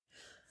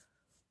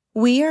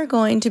We are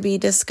going to be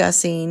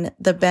discussing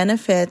the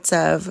benefits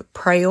of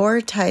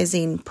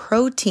prioritizing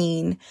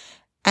protein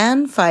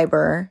and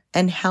fiber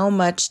and how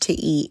much to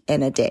eat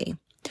in a day.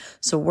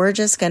 So we're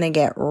just going to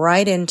get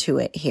right into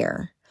it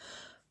here.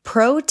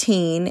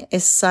 Protein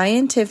is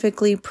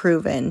scientifically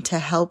proven to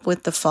help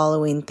with the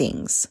following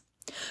things: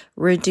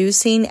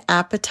 reducing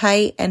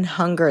appetite and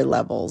hunger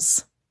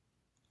levels.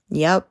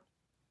 Yep,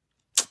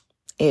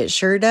 it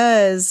sure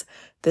does.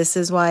 This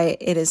is why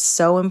it is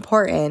so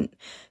important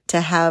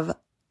to have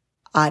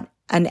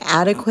an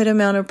adequate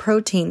amount of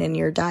protein in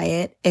your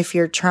diet if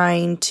you're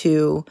trying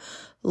to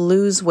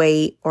lose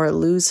weight or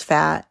lose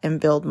fat and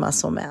build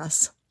muscle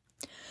mass.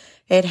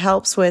 It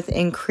helps with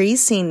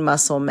increasing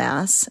muscle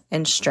mass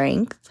and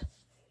strength.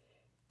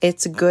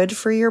 It's good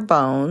for your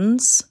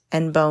bones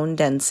and bone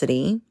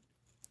density.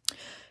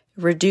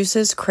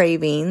 Reduces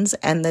cravings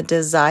and the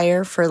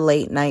desire for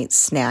late night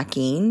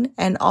snacking.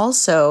 And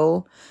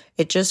also,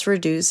 it just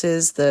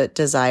reduces the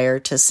desire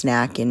to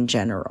snack in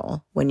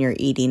general when you're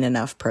eating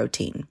enough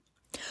protein.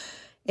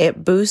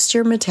 It boosts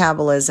your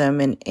metabolism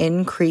and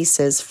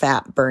increases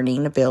fat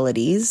burning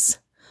abilities,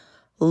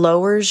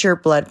 lowers your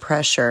blood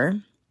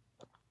pressure,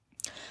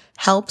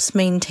 helps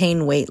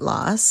maintain weight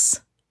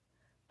loss,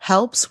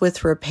 helps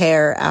with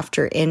repair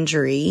after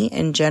injury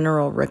and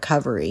general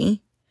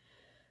recovery,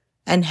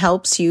 and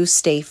helps you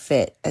stay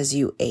fit as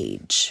you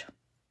age.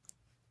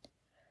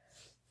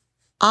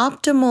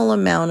 Optimal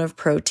amount of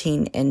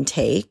protein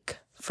intake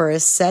for a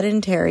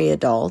sedentary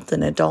adult,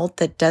 an adult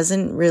that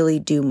doesn't really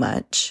do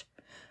much,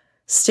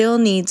 still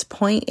needs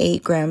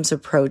 0.8 grams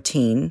of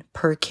protein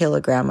per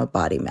kilogram of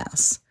body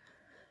mass.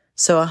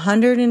 So a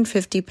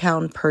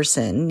 150-pound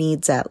person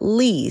needs at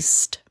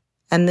least,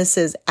 and this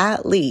is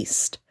at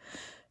least,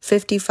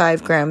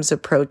 55 grams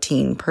of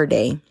protein per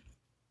day.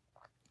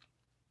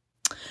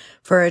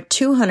 For a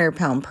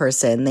 200-pound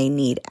person, they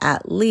need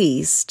at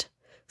least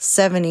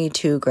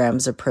 72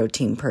 grams of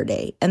protein per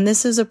day. And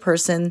this is a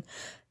person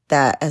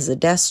that has a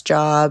desk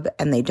job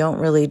and they don't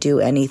really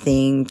do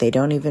anything. They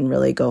don't even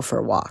really go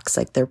for walks.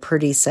 Like, they're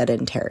pretty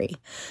sedentary.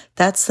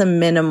 That's the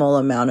minimal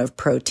amount of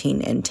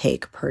protein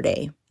intake per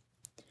day.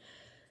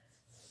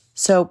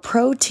 So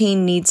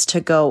protein needs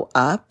to go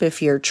up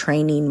if you're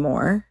training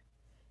more,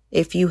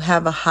 if you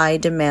have a high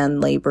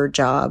demand labor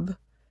job,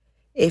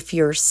 if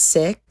you're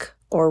sick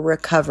or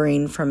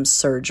recovering from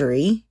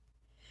surgery,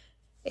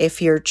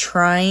 if you're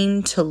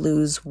trying to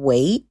lose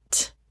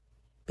weight,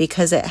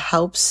 because it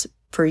helps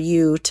for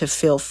you to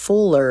feel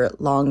fuller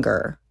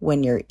longer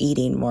when you're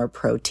eating more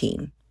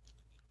protein.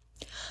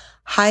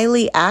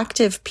 Highly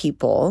active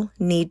people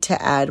need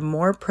to add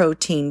more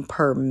protein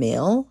per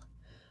meal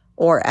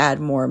or add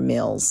more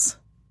meals.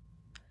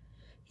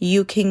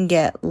 You can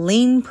get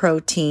lean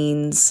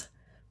proteins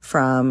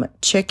from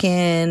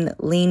chicken,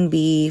 lean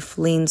beef,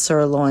 lean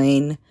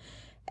sirloin,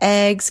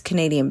 eggs,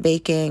 Canadian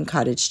bacon,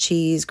 cottage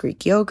cheese,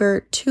 Greek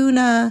yogurt,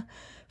 tuna,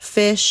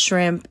 fish,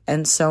 shrimp,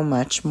 and so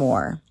much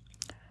more,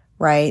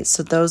 right?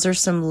 So those are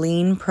some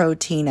lean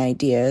protein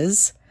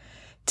ideas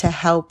to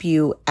help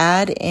you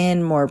add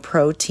in more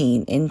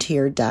protein into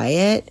your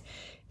diet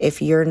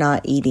if you're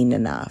not eating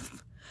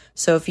enough.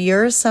 So if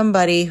you're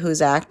somebody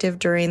who's active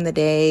during the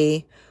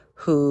day,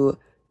 who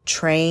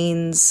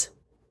trains,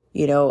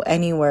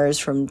 anywhere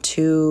from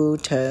 2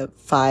 to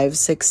 5,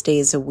 6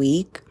 days a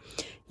week,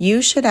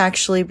 you should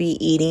actually be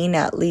eating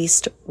at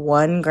least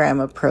 1 gram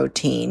of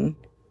protein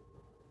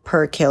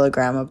per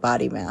kilogram of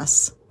body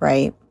mass,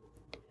 right?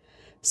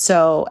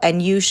 So,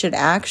 and you should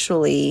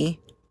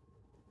actually,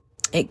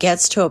 it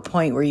gets to a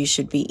point where you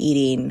should be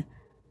eating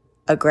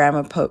 1 gram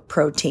of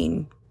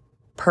protein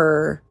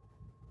per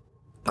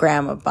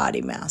gram of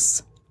body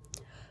mass.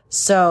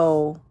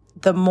 So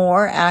the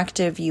more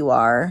active you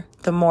are,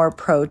 the more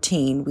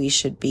protein we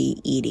should be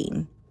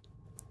eating.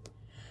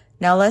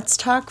 Now let's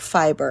talk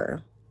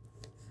fiber.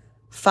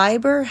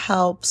 Fiber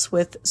helps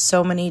with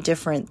so many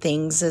different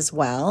things as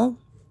well.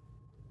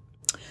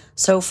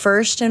 So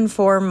first and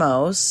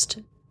foremost,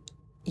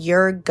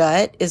 your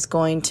gut is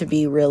going to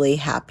be really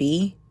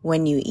happy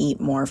when you eat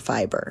more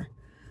fiber.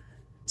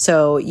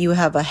 So you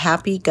have a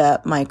happy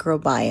gut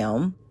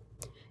microbiome.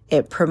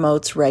 It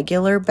promotes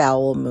regular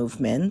bowel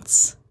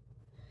movements.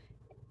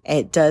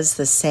 It does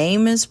the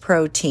same as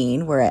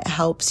protein, where it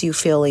helps you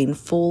feeling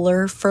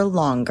fuller for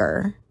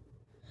longer,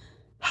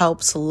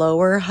 helps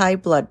lower high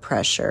blood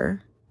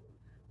pressure,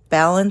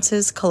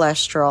 balances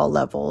cholesterol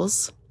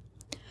levels,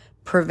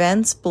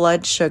 prevents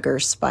blood sugar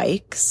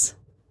spikes,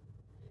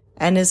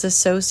 and is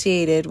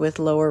associated with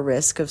lower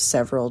risk of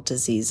several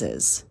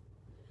diseases.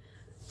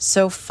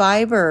 So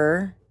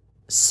fiber,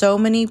 so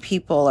many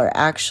people are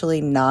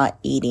actually not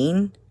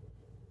eating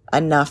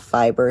enough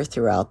fiber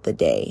throughout the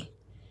day.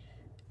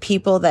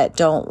 People that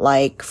don't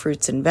like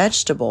fruits and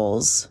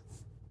vegetables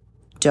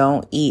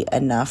don't eat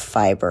enough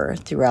fiber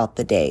throughout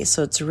the day.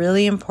 So it's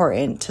really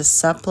important to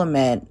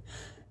supplement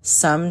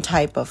some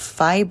type of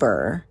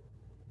fiber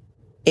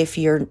if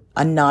you're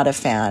not a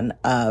fan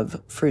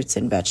of fruits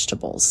and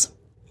vegetables.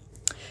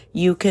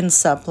 You can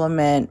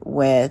supplement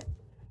with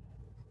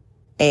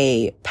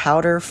a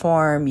powder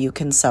form. You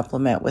can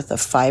supplement with a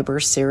fiber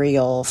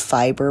cereal,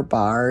 fiber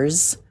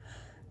bars.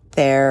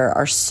 There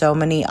are so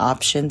many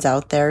options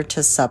out there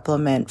to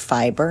supplement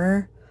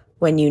fiber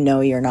when you know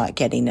you're not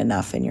getting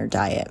enough in your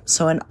diet.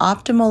 So an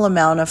optimal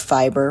amount of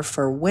fiber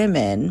for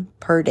women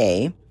per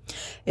day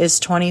is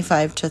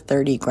 25 to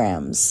 30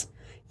 grams.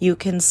 You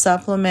can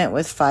supplement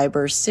with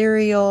fiber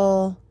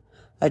cereal,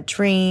 a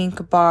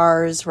drink,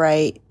 bars,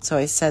 right? So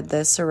I said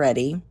this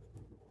already.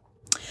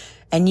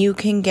 And you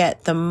can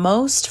get the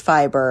most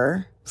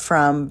fiber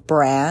from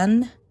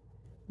bran,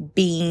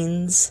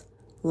 beans,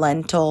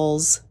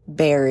 lentils,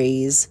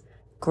 berries,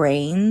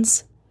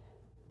 grains,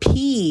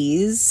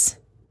 peas,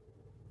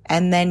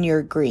 and then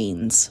your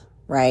greens,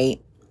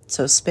 right?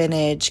 So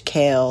spinach,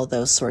 kale,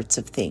 those sorts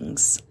of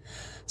things.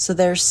 So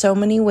there's so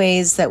many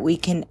ways that we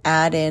can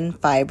add in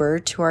fiber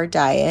to our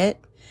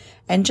diet,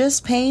 and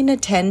just paying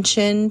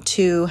attention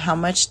to how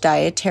much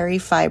dietary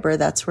fiber,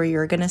 that's where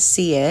you're going to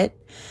see it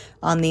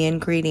on the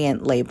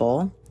ingredient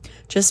label.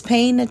 Just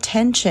paying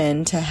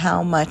attention to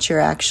how much you're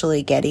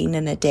actually getting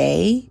in a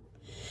day.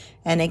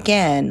 And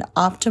again,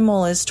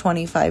 optimal is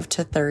 25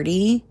 to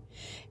 30.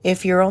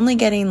 If you're only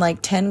getting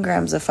like 10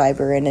 grams of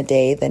fiber in a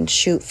day, then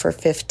shoot for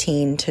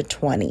 15 to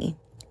 20,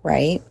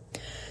 right?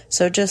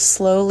 So just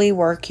slowly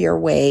work your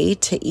way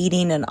to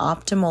eating an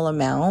optimal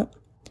amount.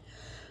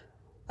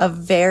 A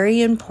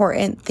very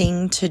important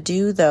thing to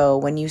do, though,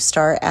 when you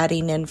start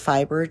adding in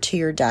fiber to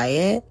your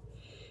diet,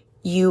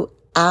 you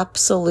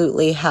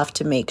absolutely have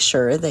to make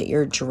sure that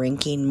you're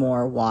drinking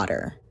more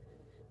water,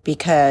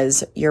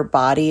 because your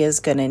body is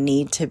going to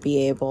need to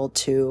be able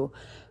to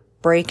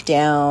break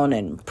down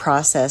and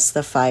process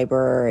the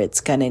fiber.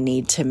 It's going to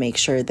need to make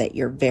sure that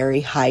you're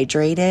very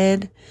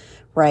hydrated,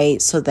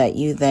 right? So that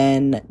you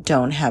then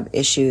don't have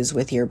issues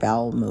with your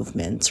bowel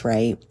movements,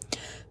 right?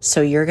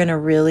 So you're going to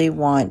really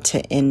want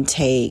to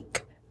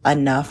intake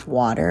enough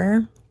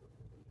water.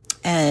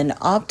 And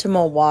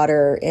optimal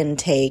water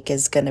intake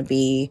is going to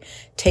be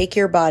take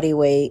your body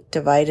weight,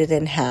 divide it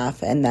in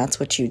half, and that's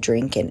what you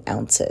drink in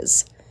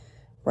ounces,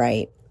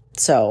 right?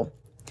 So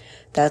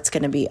that's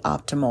going to be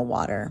optimal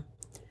water.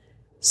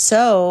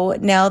 So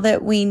now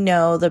that we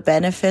know the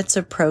benefits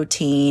of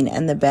protein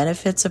and the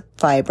benefits of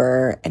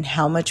fiber and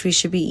how much we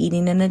should be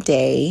eating in a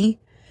day,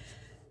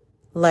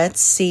 let's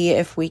see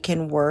if we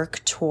can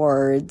work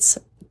towards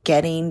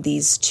getting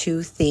these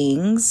two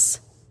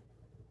things,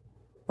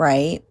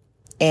 right,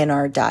 in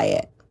our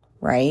diet,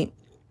 right?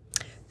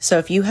 So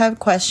if you have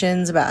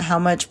questions about how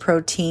much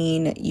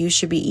protein you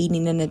should be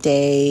eating in a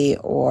day,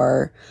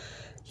 or,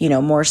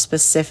 more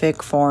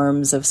specific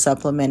forms of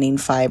supplementing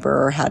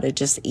fiber, or how to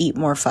just eat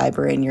more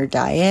fiber in your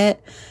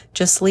diet,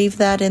 just leave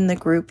that in the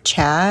group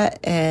chat.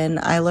 And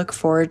I look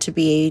forward to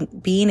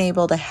being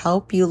able to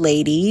help you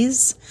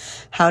ladies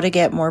how to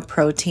get more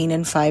protein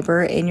and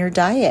fiber in your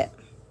diet.